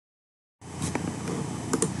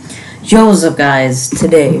Yo, what's up, guys?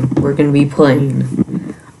 Today we're gonna be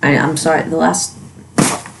playing. I'm sorry, the last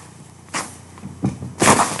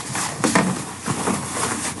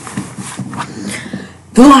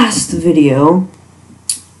video.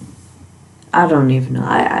 I don't even know.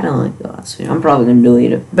 I don't like the last video. I'm probably gonna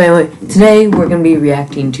delete it. But anyway, today we're gonna be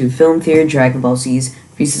reacting to Film Theory Dragon Ball Z's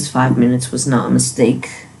Frieza's 5 minutes was not a mistake.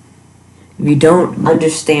 If you don't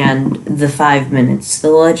understand the 5 minutes, the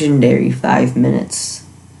legendary 5 minutes,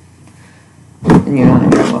 then you're not a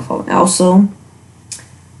Dragon Ball fan. Also,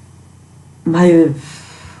 I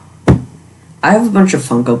have a bunch of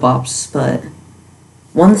Funko Pops, but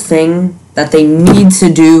one thing that they need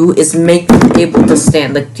to do is make them able to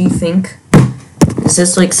stand. Like, do you think, is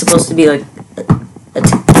this like supposed to be like a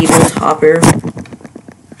table topper?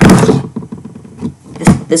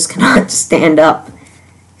 This cannot stand up.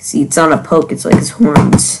 See, it's on a poke, it's like his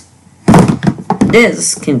horns.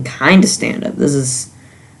 This can kind of stand up. This is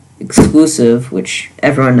exclusive, which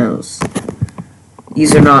everyone knows.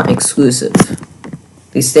 These are not exclusive.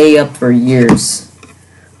 They stay up for years.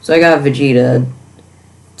 So I got Vegeta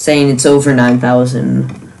saying it's over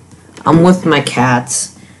 9,000. I'm with my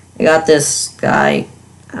cats. I got this guy.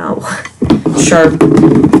 Ow. Sharp.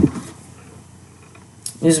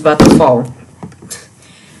 He's about to fall.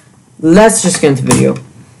 Let's just get into the video. How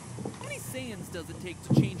many Saiyans does it take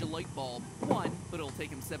to change a light bulb? One, but it'll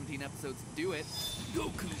take him 17 episodes to do it.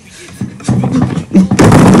 Goku begins time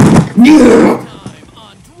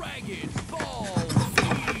on Dragon Ball Z.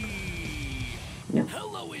 Yeah.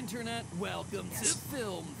 Hello, Internet. Welcome to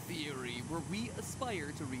Film Theory, where we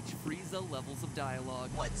aspire to reach Frieza levels of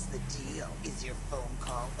dialogue. What's the deal? Is your phone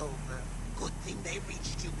call over? Good thing they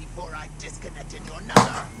reached you before I disconnected your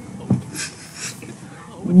number.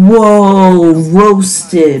 Whoa,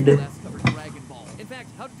 roasted. In fact,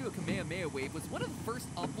 how to do a Kamehameha wave was one of the first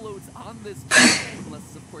uploads on this channel,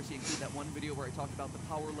 unless of course you include that one video where I talked about the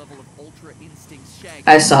power level of Ultra Instinct's Shaggy.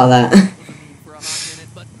 I saw that. For a hot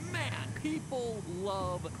minute, but man, people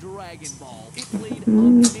love Dragon Ball. It played a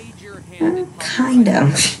major hand in kind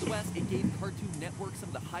of. In the West, it gave Cartoon Network some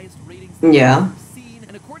of the highest ratings they've ever seen,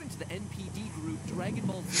 and according to the NPD group, Dragon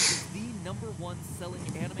Ball Z is the #1 selling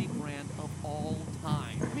anime brand of all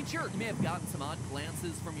time. I mean, sure, you may have gotten some odd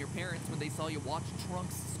glances from your parents when they saw you watch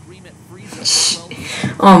Trunks scream at Frieza for 12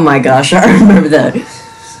 years. Oh my gosh, I remember that.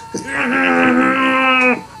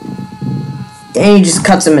 And he just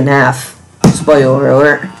cuts him in half. Spoiler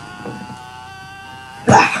alert.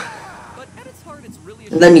 But at its heart, it's really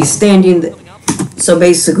And then he's standing. So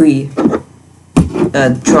basically,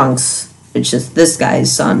 Trunks, it's just this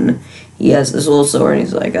guy's son. He has this little sword, and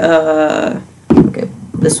he's like, okay,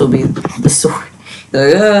 this will be the sword.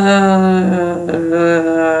 Like,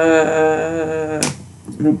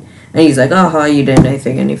 and he's like, oh, you didn't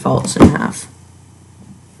anything, and he falls in half.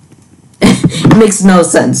 It makes no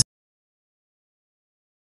sense.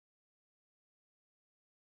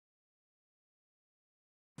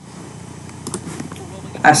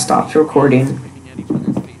 I stopped recording.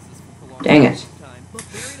 Dang it.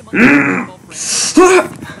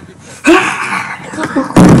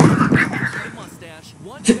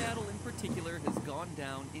 One battle in particular has gone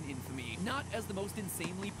down in infamy, not as the most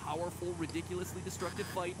insanely powerful, ridiculously destructive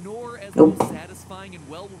fight, nor as the most satisfying and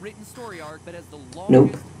well-written story arc, but as the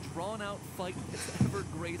longest, drawn-out fight that's ever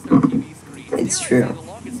graced our TV screens. It's true. The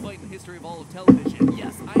longest fight in the history of all of television.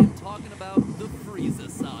 Yes, I am talking about the Frieza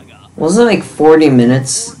saga. Was it like 40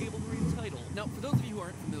 minutes? Now, for those of you who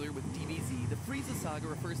aren't familiar with DBZ, the Frieza saga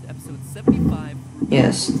refers to episodes 75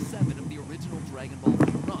 through 7 of the original Dragon Ball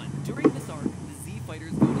Z run. During this arc, the Z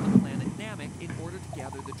fighters go to the planet Namek in order to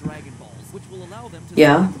gather the Dragon Balls, which will allow them to see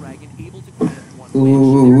the dragon able to grant one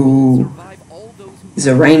wish. Survive all those who He's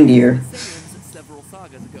a reindeer. Several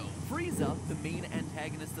sagas ago. Frieza, the main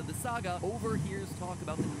antagonist of the saga, overhears talk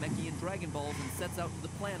about the Namekian Dragon Balls and sets out to the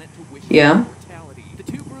planet to wish for immortality. The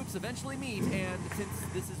two groups eventually meet, and since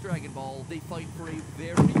this is Dragon Ball, they fight for a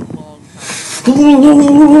very long time.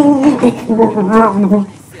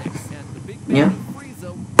 Yeah.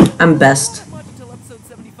 I'm best. Not much until episode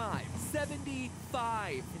 75.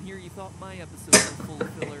 75! And here you thought my episode was full of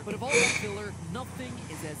filler, but of all that filler, nothing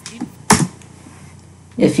is as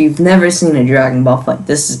If you've never seen a Dragon Ball fight,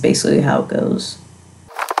 this is basically how it goes.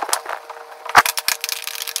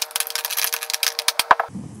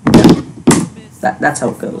 That's how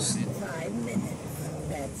it goes. 5 minutes.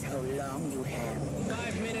 That's how long you have.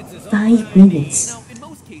 5 minutes is all 5 minutes. Now, in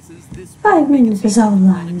most cases, this 5 minutes is all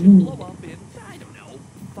I need. blow up in, I don't know,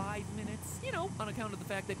 5 minutes. You know, on account of the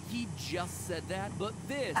fact that he just said that, but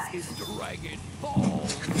this is Dragon Ball.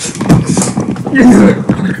 Magic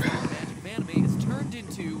of anime is turned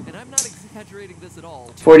into, and I'm not exaggerating this at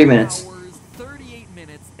all, 40 minutes. 2 hours, 38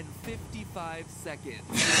 minutes, and 55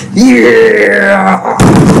 seconds. Yeah!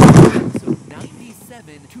 Episode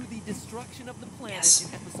 97 to the destruction of the planet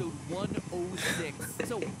in episode 106.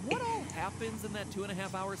 So what all happens in that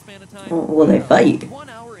 2.5 hour span of time? Well, they fight. 1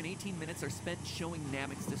 hour and 18 minutes are spent showing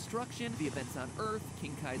Namek's destruction, the events on Earth,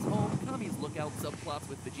 King Kai's home, Kami's lookout, subplots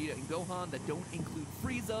with Vegeta and Gohan that don't include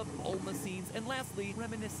Frieza, Bulma scenes, and lastly,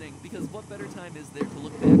 reminiscing, because what better time is there to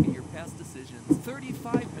look back at your past decisions?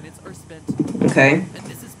 35 minutes are spent. Okay. And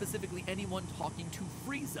this is specifically anyone talking to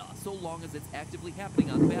Frieza, so long as it's actively happening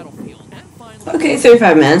on the battlefield. And finally, Okay,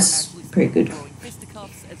 35 minutes. Pretty good. throwing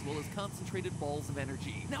fisticuffs as well as concentrated balls of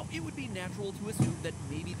energy. Now, it would be natural to assume that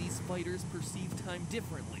maybe these fighters perceive time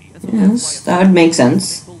differently. And so Yes, that would make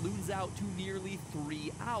sense. balloons out to nearly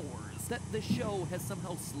 3 hours. That the show has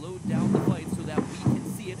somehow slowed down the fight so that we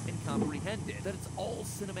can see it and comprehend it. That it's all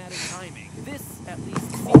cinematic timing. This, at least,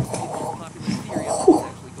 seems to be the most popular theory of what's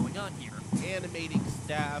actually going on here. Animating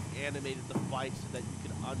staff animated the fight so that you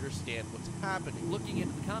can understand what's happening. Looking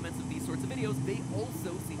into the comments of these sorts of videos, they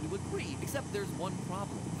also seem to agree. Except there's one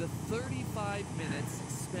problem. The 35 minutes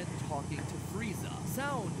spent talking to Frieza.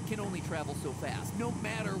 Sound can only travel so fast, no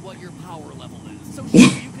matter what your power level is. So sure,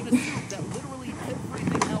 you can assume that literally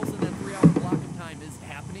everything else in that 3 hour block of time is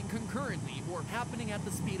happening concurrently or happening at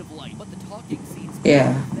the speed of light. But the talking scenes prove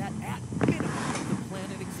that at minimum, the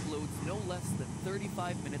planet explodes no less than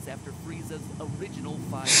 35 minutes after Frieza's original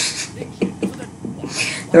 5 minute prediction. So then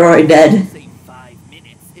why They're already dead. say 5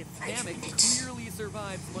 minutes if Namek clearly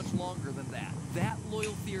survives much longer than that? That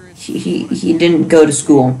loyal theorist... He didn't go to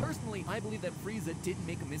school. Personally, I believe that Frieza didn't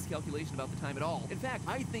make a miscalculation about the time at all. In fact,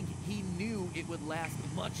 I think he knew it would last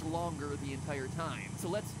much longer the entire time. So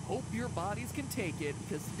let's hope your bodies can take it,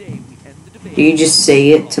 because today we end the debate. Do you just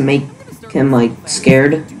say it to make him, like,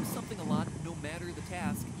 scared? Do something a lot, no matter the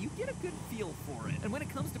task, you get a good feel for it. And when it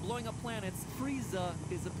comes to blowing up planets, Frieza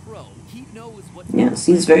is a pro. He knows what Yes,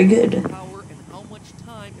 he's very good. power and how much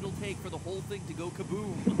time it'll take for the whole thing to go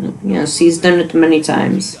kaboom. Yes, he's done it many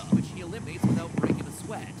times. Which he eliminates without breaking a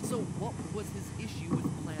sweat. So what was his issue with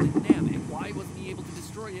planet Namek? Why wasn't he able to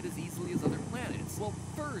destroy it as easily as other planets? Well,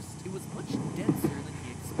 first, it was much denser than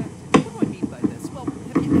he expected. What do I mean by this? Well,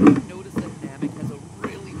 have you ever noticed that Namek has a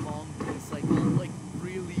really long day cycle? Like,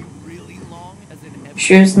 really, really long? As in every...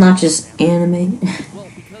 Sure, it's not just anime. Well,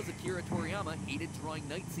 because Akira Toriyama hated drawing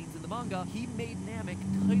night scenes in the manga, he made Namek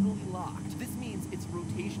tidally locked. This means its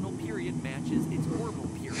rotational period matches its orbital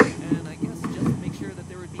period. And I guess just to make sure that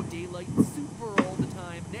there would be daylight super all the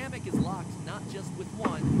time, Namek is locked not just with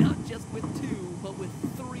one, not just with two, but with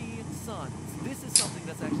 3 suns. This is something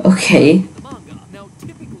that's actually in the manga. Now,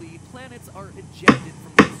 typically, planets are ejected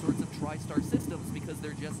from these sorts of tri-star systems because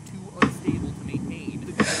they're just too unstable to maintain.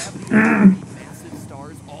 The gravity of 3 massive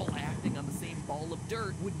stars all acting on the same ball of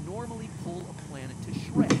dirt would normally pull a planet to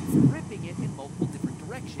shreds, ripping it in multiple different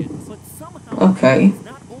directions. But somehow, it's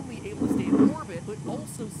not only able to stay in orbit, but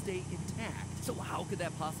also stay intact. So how could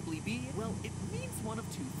that possibly be? Well, it means one of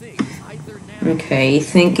two things. Either Namek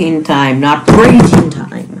thinking time, not raging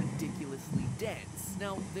time. ridiculously dense.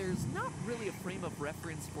 Now, there's not really a frame of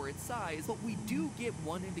reference for its size, but we do get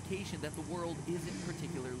one indication that the world isn't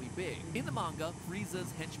particularly big. In the manga,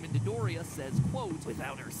 Frieza's henchman Midoriya says, quote,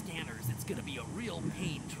 "Without our scanners, it's gonna be a real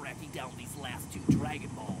pain tracking down these last 2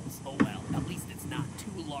 Dragon Balls. Oh well, at least it's not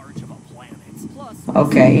too large of a planet." Plus,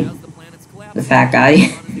 as the planets collapse, the fat guy.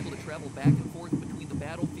 Gohan is able to travel back and forth between the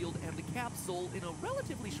battlefield and the capsule in a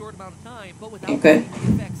relatively short amount of time, but without seeing the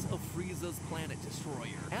effects of Frieza's planet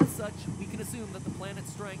destroyer. As such, we can assume that the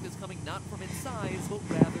planet's strength is coming not from its size, but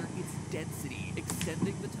rather its density,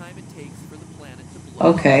 extending the time it takes for the planet to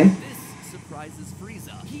blow up. This surprises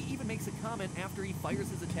Frieza. He even makes a comment after he fires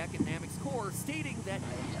his attack at Namek's core, stating that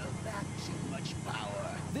I held back too much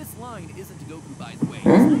power. this line isn't to Goku, by the way. He's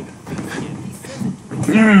not even facing him. He says it to himself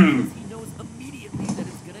because he knows immediately that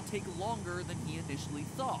it's gonna take longer than he initially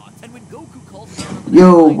thought. And when Goku calls him out on the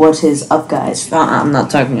Yo, what is up, guys? I'm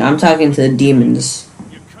talking to the demons.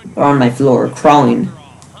 They're on my floor, crawling.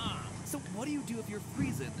 So what do you do if you're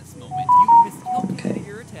Frieza in this moment? You miscalculated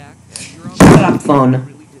your attack, and you're on Shut up, phone. a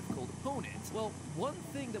really difficult opponent. Well, one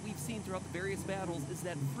thing that we've seen throughout the various battles is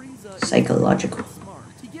that Frieza Psychological. is smart.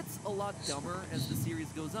 He gets a lot dumber as the series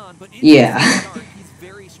goes on, but in Yeah. this arc, he's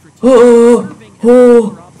very strategic. Oh, serving as oh, the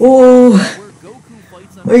polar opposite, oh. where Goku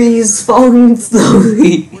fights on He's falling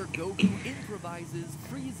slowly. where Goku improvises,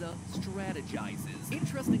 Frieza strategizes.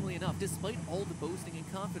 Interestingly enough, despite all the boasting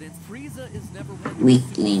and confidence, Frieza is never one to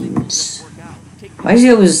Weaklings. work out. Why does he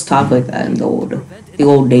always talk like that in the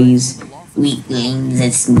old days? Weaklings,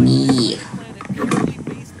 it's me. Purely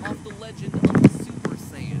based off the legend of the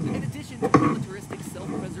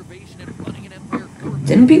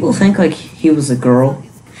Didn't people think like he was a girl?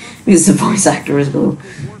 Because the voice actor was girl.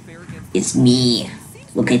 It's me.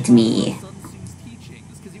 Look at me.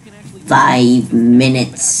 5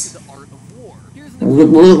 minutes.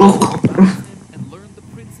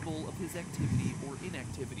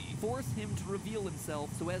 Reveal himself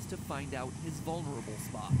so as to find out his vulnerable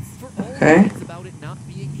spots. For all Okay. things about it not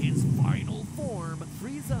being his final form,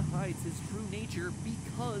 Frieza hides his true nature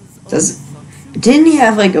because of his Sun Tzu. Didn't he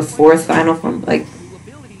have like a 4th final form? Like,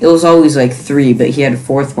 it was always like 3, but he had a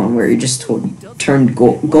 4th one where he just turned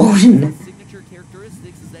golden. His signature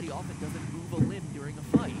characteristics is that he often doesn't move a limb during a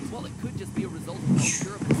fight. Well, it could just be a result of how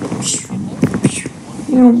sure of himself he is. Also, one of the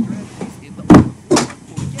strategies in the art of war.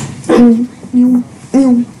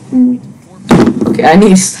 Okay, I need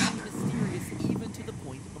to stop.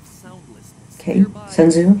 Okay,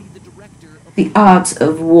 Senzu. The art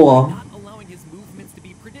of war. Not allowing his movements to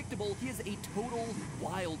be predictable, he is a total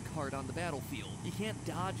wild card on the battlefield. You can't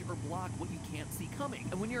dodge or block what you can't see coming.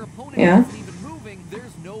 And when your opponent isn't even moving,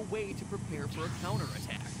 there's no way to prepare for a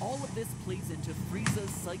counterattack. All of this plays into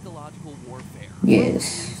Frieza's psychological warfare.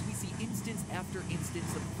 Yes. We see instance after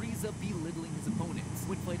instance of Frieza belittling his opponents.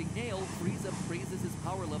 When fighting Nail, Frieza praises his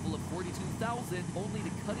power level of 42,000, only to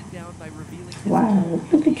cut it down by revealing his Wow,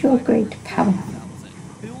 look at your great power.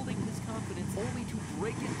 building his confidence only to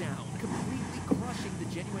break it down, completely crushing the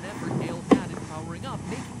genuine effort Nail had in powering up,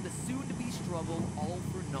 making the soon-to-be struggle all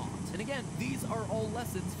for naught. And again, these are all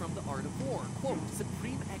lessons from the art of war. Quote,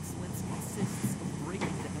 supreme excellence consists of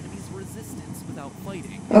breaking the enemy's resistance without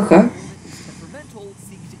fighting. Okay. Temperamental,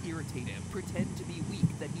 seek to irritate him, pretend to be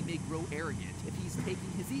weak that he may grow arrogant. If he's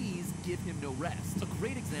taking his ease, give him no rest. A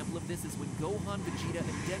great example of this is when Gohan, Vegeta,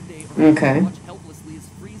 and Dende are watch helplessly as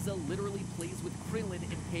Frieza literally plays with Krillin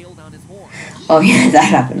impaled on his horn. Oh yeah, that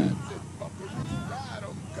happened.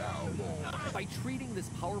 By treating this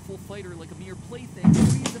powerful fighter like a mere plaything,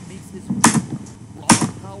 Frieza makes his raw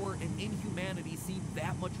power and inhumanity seem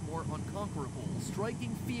that much more unconquerable,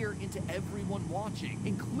 striking fear into everyone watching,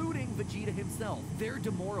 including Vegeta himself. They're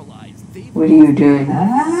demoralized. What are you doing?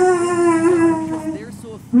 They're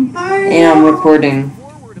so afraid. And I'm recording.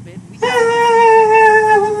 Forward a bit, we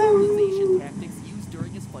can tactics used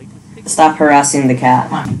during his fight with Piccolo. Stop harassing the cat.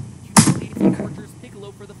 Okay. Tortures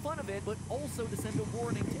Piccolo for the fun of it, but also to send a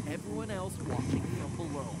warning to everyone else watching from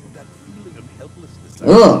below. That feeling of helplessness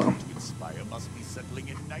Ugh. to inspire must be settling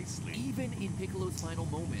in nicely. Even in Piccolo's final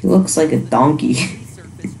moments, He looks like a donkey.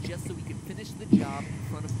 resurface just so he can finish the job in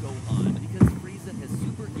front of Gohan. Because Frieza has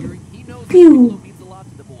super hearing, he knows that Pew. Piccolo means a lot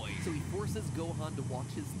to the boy, so he forces Gohan to watch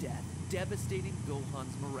his death, devastating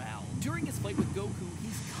Gohan's morale. During his fight with Goku,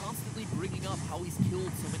 he's constantly bringing up how he's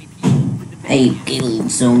killed so many people. I killed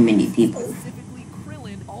so many people. Specifically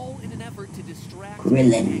Krillin, all in an effort to distract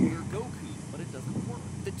Krillin. and anger Goku, but it doesn't work.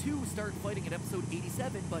 The two start fighting at episode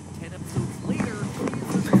 87, but 10 episodes later,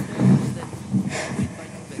 Frieza established that he can't win by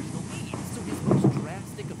conventional means. So his most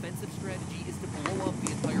drastic offensive strategy is to blow up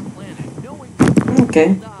the entire planet, knowing Goku will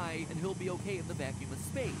die and he'll be okay in the vacuum of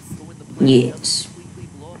space. But when the planet doesn't completely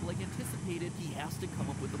blow up like anticipated, he has to come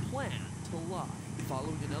up with a plan to lie.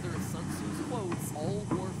 Following another of Sun Tzu's quotes, all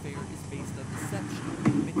warfare is based on deception.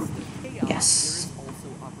 In the midst of chaos, there is also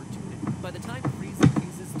opportunity. By the time Frieza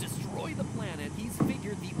uses destroy the planet, he's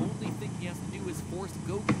figured the only thing he has to do is force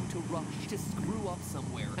Goku to rush, to screw up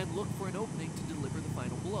somewhere, and look for an opening to deliver the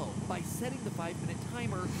final blow. By setting the 5-minute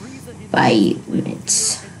timer, Frieza injects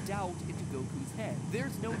fear and doubt into Goku's head.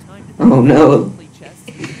 There's no time to play chess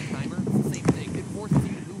using the timer. It's the same thing. It forces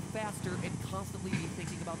you to move faster and constantly be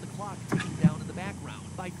thinking about the clock ticking down in the background.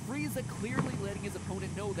 By Frieza clearly letting his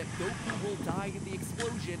opponent know that Goku will die in the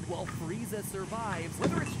explosion while Frieza survives,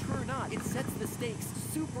 whether it's true or not, it sets the stakes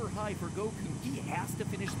super high for Goku. He has to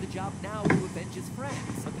finish the job now to avenge his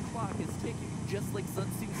friends. But the clock is ticking. Just like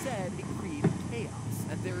Sun Tzu said, it created chaos.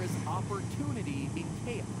 And there is opportunity in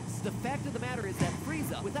chaos. The fact of the matter is that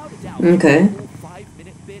Frieza, without a doubt, used the whole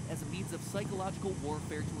 5-minute bit as a means of psychological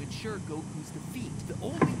warfare to ensure Goku's defeat. The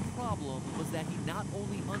only problem was that he not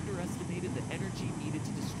only underestimated the energy needed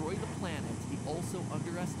to destroy the planet, he also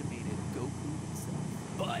underestimated Goku himself.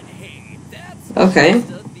 But hey, that's just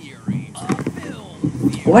a theory. A film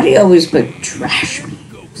theory. Why do you always put trash?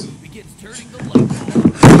 Goku begins turning the light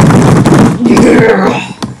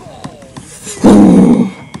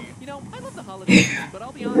You know, I love the holiday season, but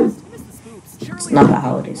I'll be honest, I miss the spooks. Surely It's not a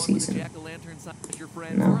holiday season. Jack-o'-lantern sign with your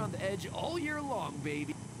friends. No. We're on the edge all year long,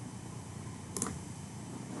 baby.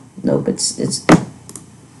 Nope, it's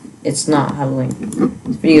not Halloween.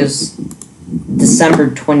 This video's December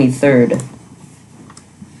 23rd.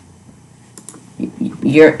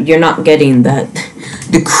 You're not getting that.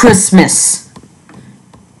 The Christmas.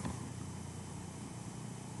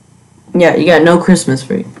 Yeah, you got no Christmas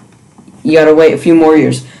tree. You gotta wait a few more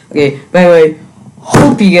years. Okay, by the way,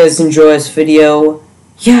 hope you guys enjoy this video.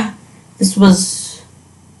 Yeah, this was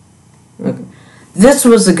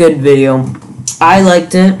a good video. I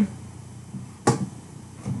liked it.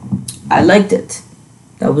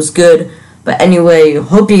 That was good. But anyway,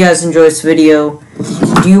 hope you guys enjoy this video.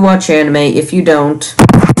 Do you watch anime? If you don't,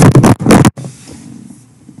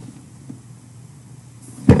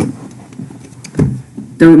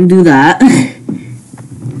 don't do that.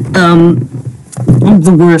 I'm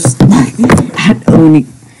the worst at owning.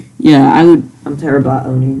 Yeah, I'm terrible at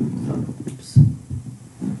owning. Oops.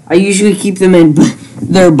 I usually keep them in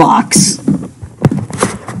their box.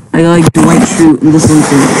 I like Dwight Schrute in this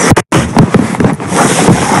instance.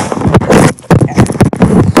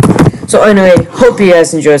 So anyway, hope you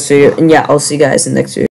guys enjoyed this video, and yeah, I'll see you guys in the next video.